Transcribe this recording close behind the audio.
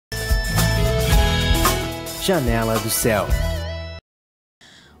Janela do Céu.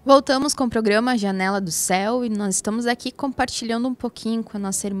 Voltamos com o programa Janela do Céu e nós estamos aqui compartilhando um pouquinho com a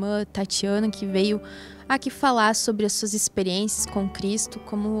nossa irmã Tatiana, que veio aqui falar sobre as suas experiências com Cristo,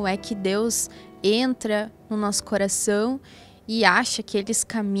 como é que Deus entra no nosso coração e acha aqueles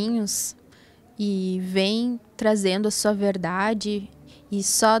caminhos e vem trazendo a sua verdade, e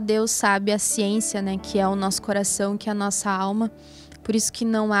só Deus sabe a ciência, né, que é o nosso coração, que é a nossa alma. Por isso que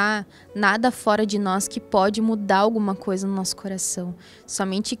não há nada fora de nós que pode mudar alguma coisa no nosso coração.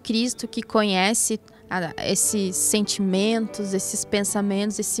 Somente Cristo, que conhece esses sentimentos, esses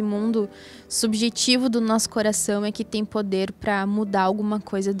pensamentos, esse mundo subjetivo do nosso coração, é que tem poder para mudar alguma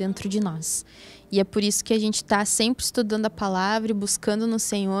coisa dentro de nós. E é por isso que a gente está sempre estudando a palavra e buscando no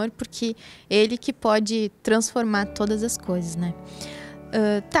Senhor, porque Ele que pode transformar todas as coisas, né?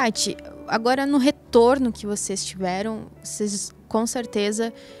 Tati, agora no retorno que vocês tiveram, vocês com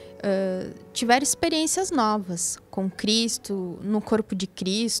certeza tiveram experiências novas com Cristo, no corpo de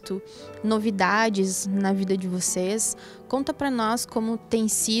Cristo, novidades na vida de vocês. Conta para nós como tem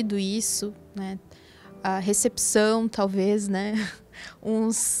sido isso, né? A recepção, talvez, né?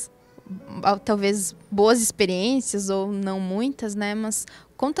 Talvez boas experiências ou não muitas, né? Mas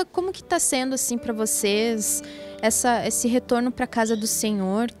conta como que está sendo assim para vocês esse retorno para a casa do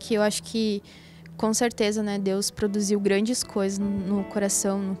Senhor, que eu acho que com certeza, né, Deus produziu grandes coisas no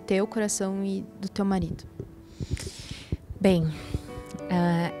coração, no teu coração e do teu marido. Bem,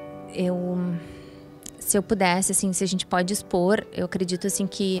 se eu pudesse, assim, se a gente pode expor, eu acredito assim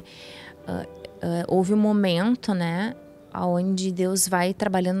que houve um momento, né, onde Deus vai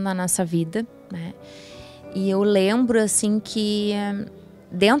trabalhando na nossa vida, né? E eu lembro assim que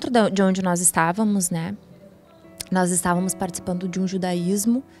dentro de onde nós estávamos, né, nós estávamos participando de um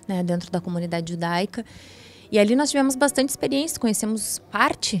judaísmo, né, dentro da comunidade judaica. E ali nós tivemos bastante experiência, conhecemos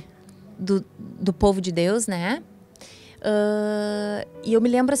parte do povo de Deus, né? E eu me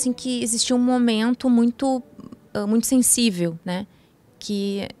lembro assim que existia um momento muito sensível, né?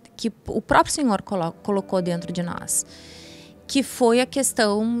 Que o próprio Senhor colocou dentro de nós, que foi a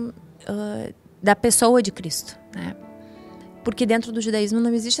questão da pessoa de Cristo, né? Porque dentro do judaísmo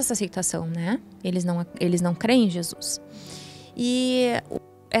não existe essa aceitação, né? Eles não creem em Jesus. E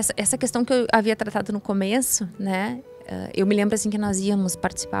essa questão que eu havia tratado no começo, né? Eu me lembro assim que nós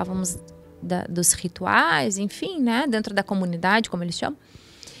participávamos dos rituais, enfim, né? Dentro da comunidade, como eles chamam.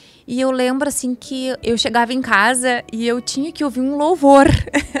 E eu lembro assim que eu chegava em casa e eu tinha que ouvir um louvor.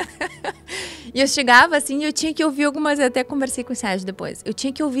 E eu chegava assim e eu tinha que ouvir algumas, eu até conversei com o Sérgio depois. Eu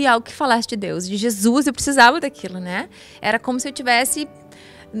tinha que ouvir algo que falasse de Deus, de Jesus, eu precisava daquilo, né? Era como se eu tivesse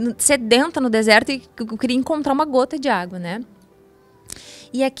sedenta no deserto e eu queria encontrar uma gota de água, né?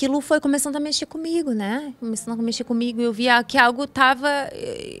 E aquilo foi começando a mexer comigo, né? Começando a mexer comigo, eu via que algo tava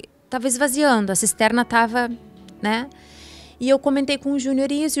esvaziando, a cisterna tava, né? E eu comentei com o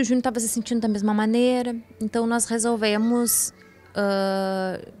Júnior isso, e o Júnior estava se sentindo da mesma maneira. Então nós resolvemos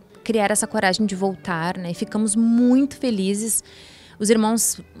criar essa coragem de voltar, né? E ficamos muito felizes. Os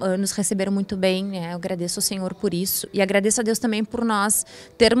irmãos nos receberam muito bem, né? Eu agradeço ao Senhor por isso. E agradeço a Deus também por nós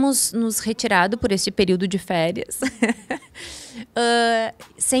termos nos retirado por esse período de férias.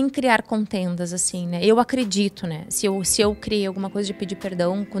 Sem criar contendas, assim, né? Eu acredito, né? Se eu criei alguma coisa de pedir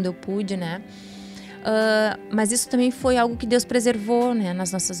perdão quando eu pude, né? Mas isso também foi algo que Deus preservou, né?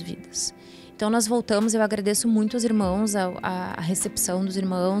 Nas nossas vidas. Então nós voltamos, eu agradeço muito aos irmãos, a recepção dos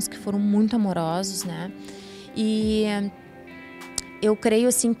irmãos, que foram muito amorosos, né? E eu creio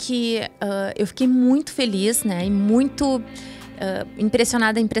assim que eu fiquei muito feliz, né? E muito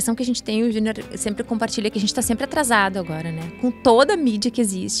impressionada. A impressão que a gente tem, o Júnior sempre compartilha, que a gente está sempre atrasado agora, né? Com toda a mídia que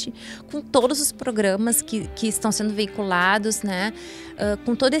existe, com todos os programas que estão sendo veiculados, né?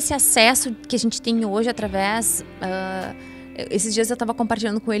 Com todo esse acesso que a gente tem hoje através... esses dias eu estava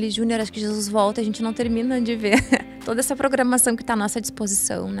compartilhando com ele, Júnior, acho que Jesus volta, a gente não termina de ver toda essa programação que está à nossa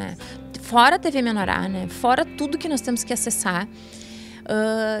disposição, né? Fora a TV Menorá, né? Fora tudo que nós temos que acessar,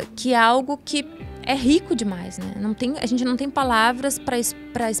 que é algo que é rico demais, né? A gente não tem palavras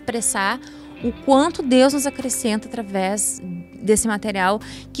para expressar o quanto Deus nos acrescenta através desse material,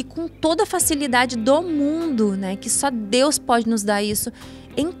 que com toda a facilidade do mundo, né? Que só Deus pode nos dar isso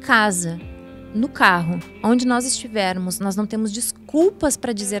em casa, no carro, onde nós estivermos, nós não temos desculpas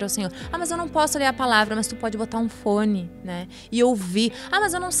para dizer ao Senhor: mas eu não posso ler a palavra, mas tu pode botar um fone, né, e ouvir.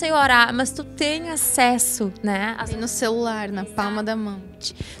 Mas eu não sei orar, mas tu tem acesso, né? Tem no celular, na palma da mão.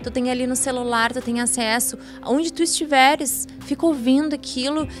 Tu tem ali no celular, tu tem acesso. Onde tu estiveres, fica ouvindo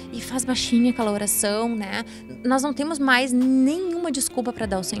aquilo e faz baixinho aquela oração, né? Nós não temos mais nenhuma desculpa para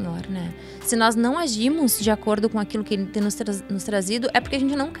dar ao Senhor, né? Se nós não agimos de acordo com aquilo que Ele tem nos trazido, é porque a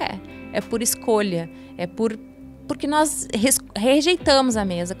gente não quer. é por escolha, porque nós rejeitamos a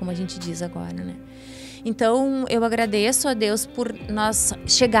mesa, como a gente diz agora, né? Então, eu agradeço a Deus por nós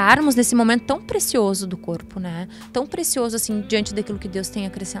chegarmos nesse momento tão precioso do corpo, né? Tão precioso, assim, diante daquilo que Deus tem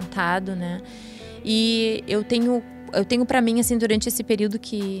acrescentado, né? E eu tenho para mim, assim, durante esse período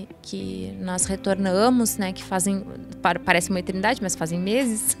que nós retornamos, né? Que parece uma eternidade, mas fazem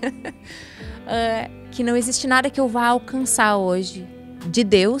meses. Que não existe nada que eu vá alcançar hoje de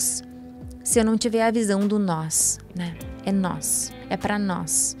Deus se eu não tiver a visão do nós, né? É nós, é para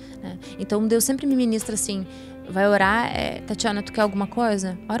nós, né? Então Deus sempre me ministra assim, vai orar, Tatiana, tu quer alguma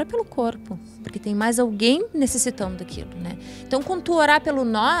coisa? Ora pelo corpo, porque tem mais alguém necessitando daquilo, né? Então quando tu orar pelo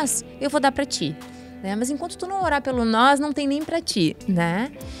nós, eu vou dar para ti, né? Mas enquanto tu não orar pelo nós, não tem nem para ti,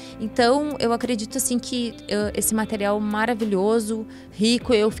 né? Então eu acredito assim que esse material maravilhoso,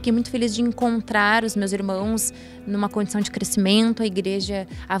 rico, eu fiquei muito feliz de encontrar os meus irmãos numa condição de crescimento, a igreja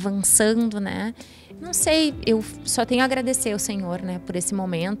avançando, né? Não sei, eu só tenho a agradecer ao Senhor, né, por esse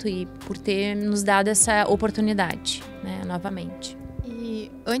momento e por ter nos dado essa oportunidade, né, novamente.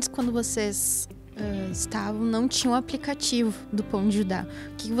 E antes, quando vocês estavam, não tinha o aplicativo do Pão de Judá.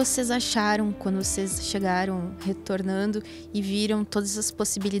 O que vocês acharam quando vocês chegaram retornando e viram todas as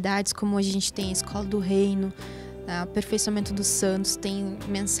possibilidades, como hoje a gente tem a Escola do Reino, aperfeiçoamento dos santos, tem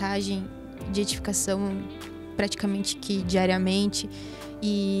mensagem de edificação praticamente que diariamente,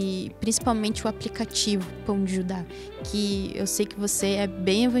 e principalmente o aplicativo Pão de Judá, que eu sei que você é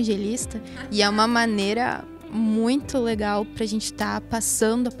bem evangelista e é uma maneira muito legal pra gente estar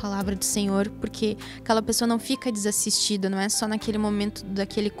passando a palavra do Senhor, porque aquela pessoa não fica desassistida, não é só naquele momento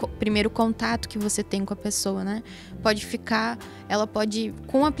daquele primeiro contato que você tem com a pessoa, né? Pode ficar, ela pode,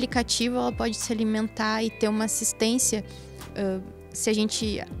 com o aplicativo, ela pode se alimentar e ter uma assistência, se a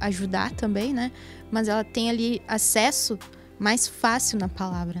gente ajudar também, né? Mas ela tem ali acesso mais fácil na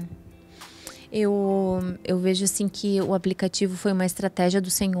palavra. Eu vejo assim que o aplicativo foi uma estratégia do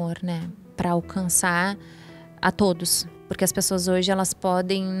Senhor, né? Para alcançar a todos. Porque as pessoas hoje, elas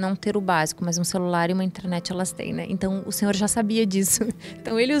podem não ter o básico, mas um celular e uma internet elas têm, né? Então, o Senhor já sabia disso.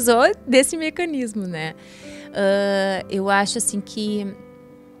 Então, Ele usou desse mecanismo, né? Eu acho assim que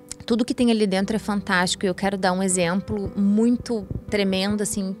tudo que tem ali dentro é fantástico. Eu quero dar um exemplo muito tremendo,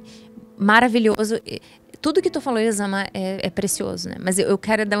 assim, maravilhoso. Tudo que tu falou, Elisama, é precioso, né? Mas eu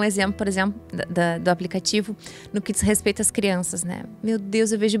quero dar um exemplo, por exemplo, do aplicativo no que diz respeito às crianças, né? Meu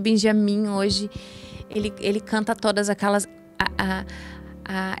Deus, eu vejo o Benjamin hoje, ele canta todas aquelas...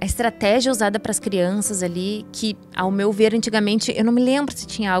 A estratégia usada para as crianças ali, que, ao meu ver, antigamente, eu não me lembro se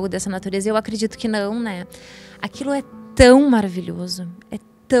tinha algo dessa natureza, eu acredito que não, né? Aquilo é tão maravilhoso,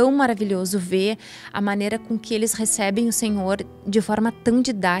 tão maravilhoso ver a maneira com que eles recebem o Senhor de forma tão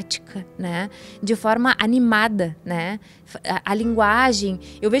didática, né? De forma animada, né? A linguagem,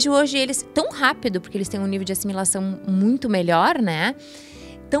 eu vejo hoje eles tão rápido, porque eles têm um nível de assimilação muito melhor, né?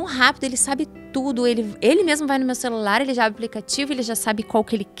 Tão rápido, ele sabe tudo, ele mesmo vai no meu celular, ele já abre o aplicativo, ele já sabe qual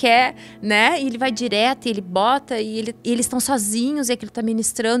que ele quer, né? E ele vai direto, e ele bota, e eles estão sozinhos, e aquilo está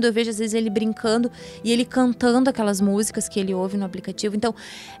ministrando, eu vejo às vezes ele brincando, e ele cantando aquelas músicas que ele ouve no aplicativo. Então,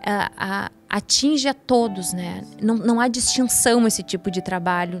 atinge a todos, né? Não há distinção esse tipo de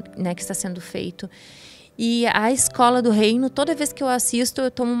trabalho, né, que está sendo feito. E a Escola do Reino, toda vez que eu assisto,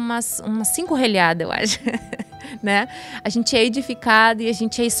 eu tomo umas 5 relhadas, eu acho. Né? A gente é edificado e a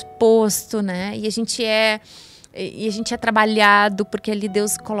gente é exposto, né? E a gente é trabalhado, porque ali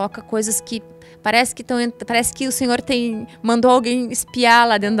Deus coloca coisas que parece que o Senhor mandou alguém espiar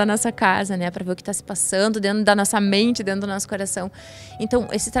lá dentro da nossa casa, né? Para ver o que está se passando dentro da nossa mente, dentro do nosso coração. Então,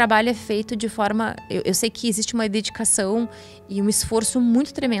 esse trabalho é feito de forma... Eu sei que existe uma dedicação e um esforço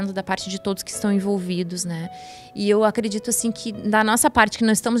muito tremendo da parte de todos que estão envolvidos, né? E eu acredito, assim, que da nossa parte, que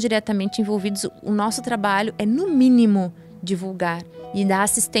não estamos diretamente envolvidos, o nosso trabalho é, no mínimo, divulgar e dar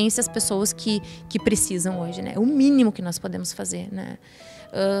assistência às pessoas que precisam hoje, né? É o mínimo que nós podemos fazer, né?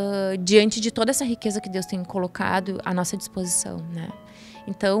 Diante de toda essa riqueza que Deus tem colocado à nossa disposição, né?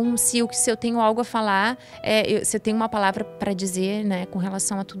 Então, se eu tenho algo a falar, se eu tenho uma palavra para dizer, né, com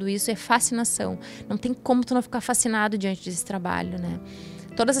relação a tudo isso, é fascinação. Não tem como tu não ficar fascinado diante desse trabalho, né?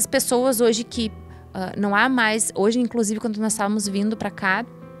 Todas as pessoas hoje que não há mais... Hoje, inclusive, quando nós estávamos vindo para cá,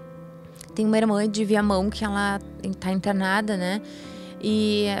 tem uma irmã de Viamão que ela está internada, né?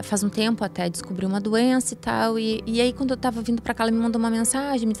 E faz um tempo até descobriu uma doença e tal. E aí, quando eu tava vindo pra cá, ela me mandou uma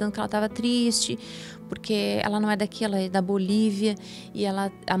mensagem me dizendo que ela tava triste, porque ela não é daqui, ela é da Bolívia. E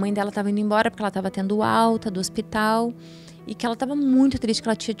a mãe dela tava indo embora porque ela tava tendo alta do hospital. E que ela tava muito triste, que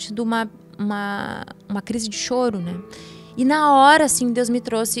ela tinha tido uma crise de choro, né? E na hora, assim, Deus me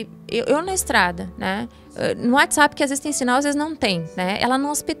trouxe... Eu na estrada, né? No WhatsApp, que às vezes tem sinal, às vezes não tem, né? Ela no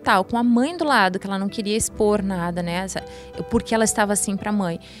hospital, com a mãe do lado, que ela não queria expor nada, né? Porque ela estava assim pra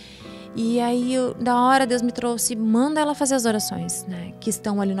mãe. E aí, da hora, Deus me trouxe, manda ela fazer as orações, né? Que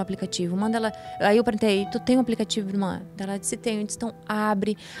estão ali no aplicativo. Manda ela... Aí eu perguntei, tu tem um aplicativo, irmã? Ela disse, tenho. Eu disse, então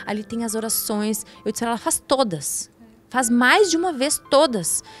abre, ali tem as orações. Eu disse, ela faz todas. Faz mais de uma vez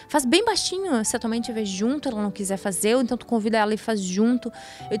todas. Faz bem baixinho, se a tua mãe estiver junto, ela não quiser fazer, ou então tu convida ela e faz junto.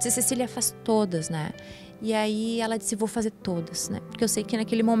 Eu disse, Cecília, faz todas, né? E aí ela disse, vou fazer todas, né? Porque eu sei que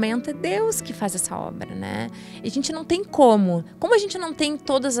naquele momento é Deus que faz essa obra, né? E a gente não tem como. Como a gente não tem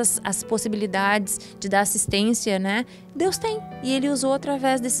todas as possibilidades de dar assistência, né? Deus tem. E Ele usou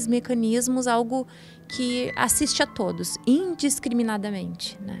através desses mecanismos algo que assiste a todos,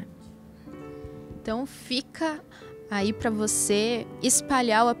 indiscriminadamente, né? Então fica aí para você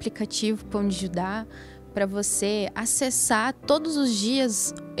espalhar o aplicativo Pão de Judá, para você acessar todos os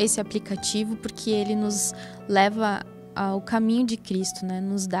dias esse aplicativo, porque ele nos leva ao caminho de Cristo, né?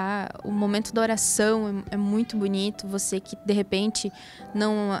 Nos dá o momento da oração, é muito bonito. Você que de repente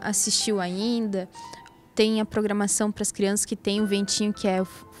não assistiu ainda, tem a programação para as crianças que tem o Ventinho, que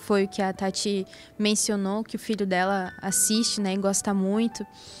foi o que a Tati mencionou, que o filho dela assiste, né? E gosta muito.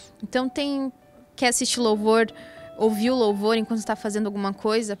 Então quer assistir louvor, ouvir o louvor enquanto está fazendo alguma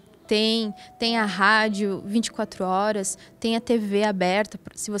coisa? Tem a rádio 24 horas, tem a TV aberta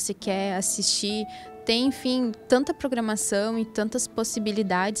se você quer assistir. Tem, enfim, tanta programação e tantas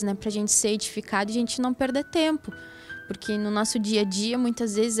possibilidades, né, para a gente ser edificado e a gente não perder tempo. Porque no nosso dia a dia,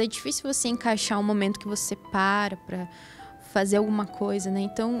 muitas vezes, é difícil você encaixar um momento que você para fazer alguma coisa, né?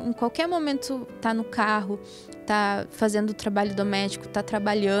 Então, em qualquer momento, tá no carro, tá fazendo o trabalho doméstico, tá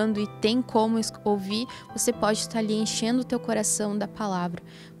trabalhando e tem como ouvir, você pode estar ali enchendo o teu coração da palavra.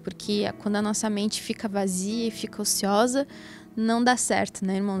 Porque quando a nossa mente fica vazia e fica ociosa, não dá certo,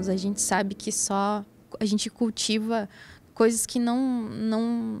 né, irmãos? A gente sabe que só a gente cultiva coisas que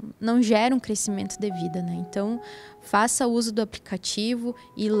não geram crescimento de vida, né? Então, faça uso do aplicativo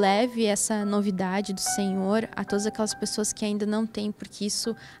e leve essa novidade do Senhor a todas aquelas pessoas que ainda não têm, porque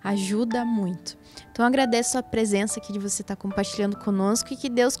isso ajuda muito. Então, agradeço a presença aqui de você estar compartilhando conosco e que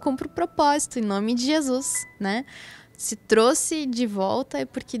Deus cumpra o propósito, em nome de Jesus, né? Se trouxe de volta é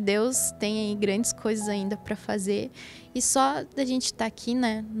porque Deus tem aí grandes coisas ainda para fazer. E só da gente estar aqui,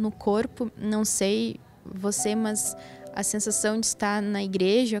 né, no corpo, não sei você, mas a sensação de estar na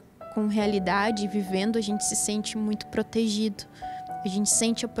igreja com realidade, vivendo, a gente se sente muito protegido. A gente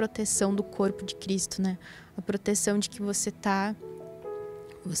sente a proteção do corpo de Cristo, né? A proteção de que você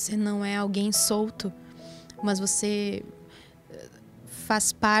não é alguém solto, mas você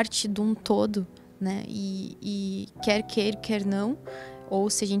faz parte de um todo, né? E quer queira, quer não, ou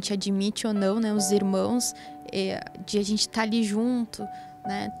se a gente admite ou não, né? Os irmãos, de a gente estar ali junto,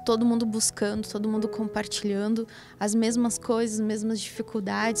 né? Todo mundo buscando, todo mundo compartilhando as mesmas coisas, as mesmas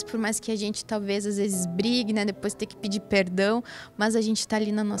dificuldades, por mais que a gente talvez às vezes brigue, né? Depois ter que pedir perdão, mas a gente está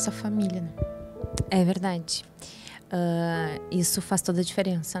ali na nossa família, né? É verdade. Isso faz toda a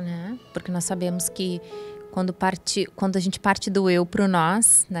diferença, né? Porque nós sabemos que quando a gente parte do eu pro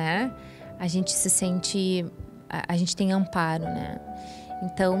nós, né? A gente se sente, a gente tem amparo, né?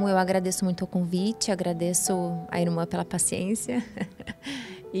 Então, eu agradeço muito o convite, agradeço a irmã pela paciência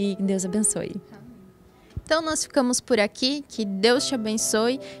e Deus abençoe. Então, nós ficamos por aqui, que Deus te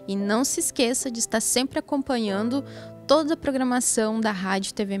abençoe e não se esqueça de estar sempre acompanhando toda a programação da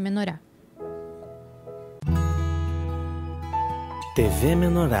Rádio TV Menorá. TV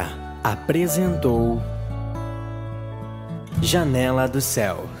Menorá apresentou Janela do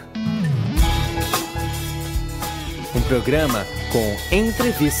Céu. Um programa com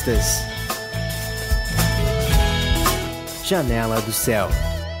entrevistas. Janela do Céu.